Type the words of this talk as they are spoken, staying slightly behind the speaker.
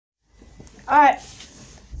Alright,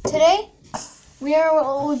 today we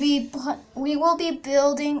will be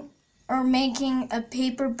building or making a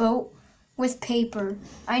paper boat with paper.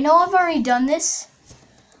 I know I've already done this,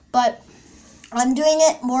 but I'm doing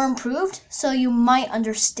it more improved so you might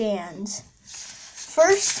understand.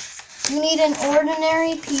 First, you need an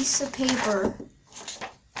ordinary piece of paper,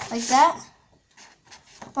 like that.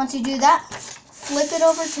 Once you do that, flip it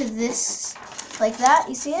over to this, like that,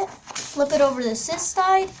 you see it? Flip it over to this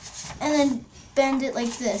side, and then bend it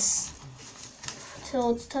like this, till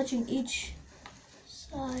it's touching each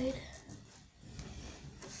side.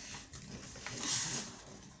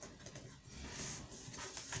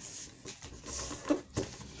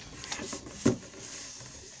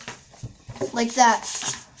 Like that.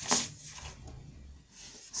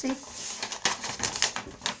 See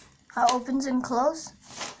how it opens and closes?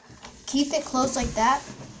 Keep it closed like that.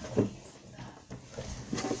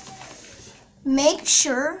 Make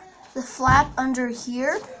sure the flap under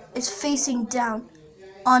here is facing down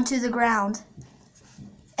onto the ground.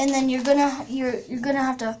 And then you're gonna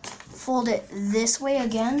have to fold it this way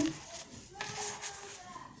again.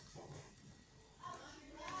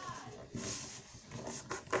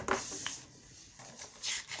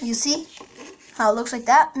 You see how it looks like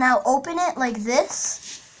that? Now open it like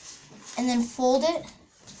this and then fold it.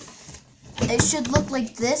 It should look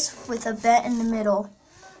like this with a bend in the middle.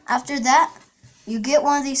 After that, you get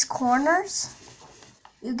one of these corners.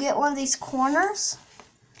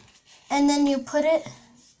 And then you put it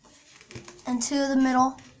into the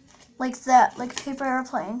middle like that, like a paper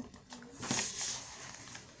airplane.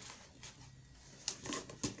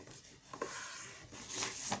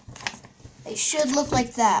 It should look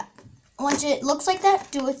like that. Once it looks like that,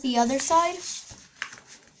 do it with the other side.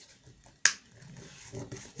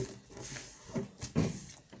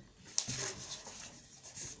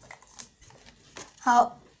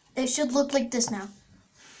 How it should look like this now.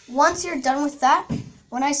 Once you're done with that,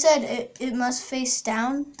 when I said it must face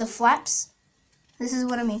down, the flaps, this is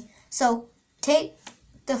what I mean. So take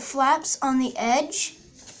the flaps on the edges,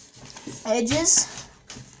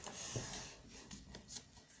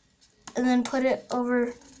 and then put it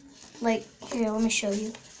over, like here, let me show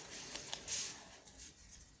you.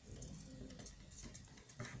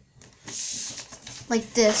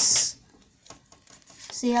 Like this.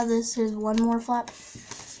 See how this is one more flap?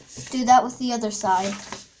 Do that with the other side.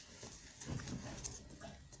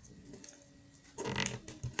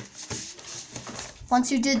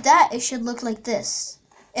 Once you did that, it should look like this.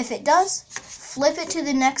 If it does, flip it to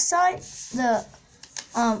the next side. Flip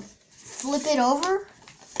it over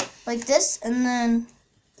like this, and then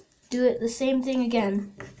do it the same thing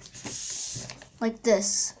again, like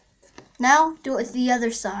this. Now do it with the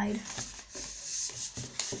other side.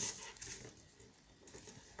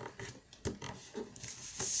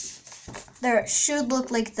 There, it should look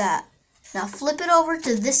like that. Now flip it over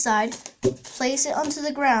to this side, place it onto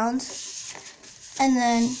the ground, and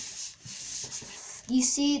then you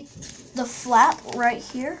see the flap right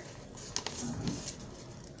here?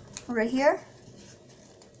 Right here?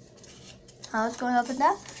 How it's going up and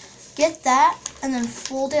down? Get that and then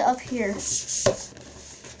fold it up here.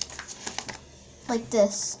 Like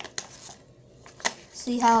this.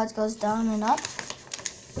 See how it goes down and up?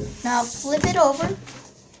 Now flip it over.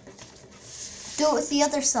 Do it with the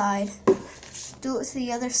other side. Do it with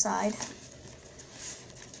the other side.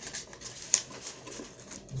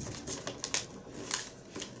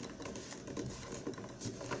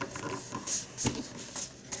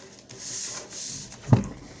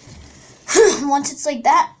 Once it's like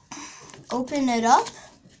that, open it up.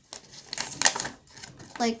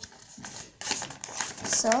 Like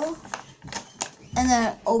so. And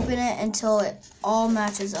then open it until it all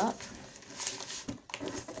matches up.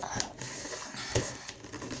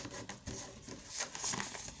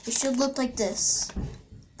 It should look like this,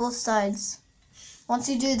 both sides. Once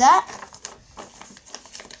you do that,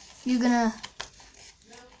 you're gonna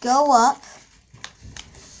go up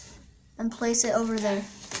and place it over there,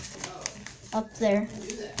 up there.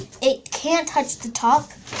 It can't touch the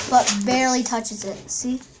top, but barely touches it.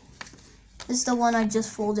 See? This is the one I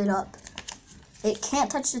just folded up. It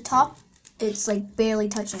can't touch the top, it's like barely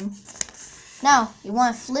touching. Now, you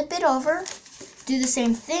wanna flip it over, do the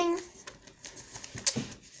same thing.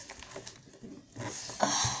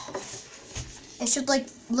 It should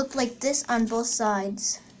look like this on both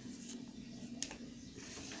sides.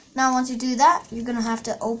 Now once you do that, you're gonna have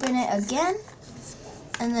to open it again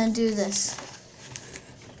and then do this.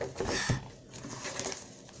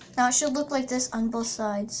 Now it should look like this on both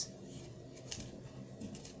sides.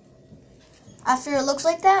 After it looks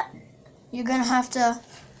like that, you're gonna have to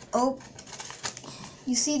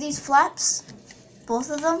you see these flaps? Both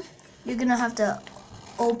of them? You're gonna have to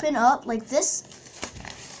open up like this.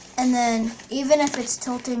 And then even if it's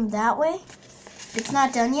tilting that way, it's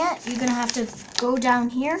not done yet, you're gonna have to go down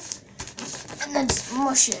here and then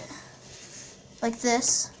smush it like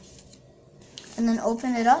this. And then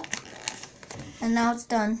open it up. And now it's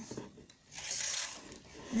done.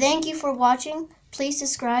 Thank you for watching. Please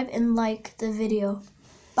subscribe and like the video.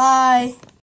 Bye.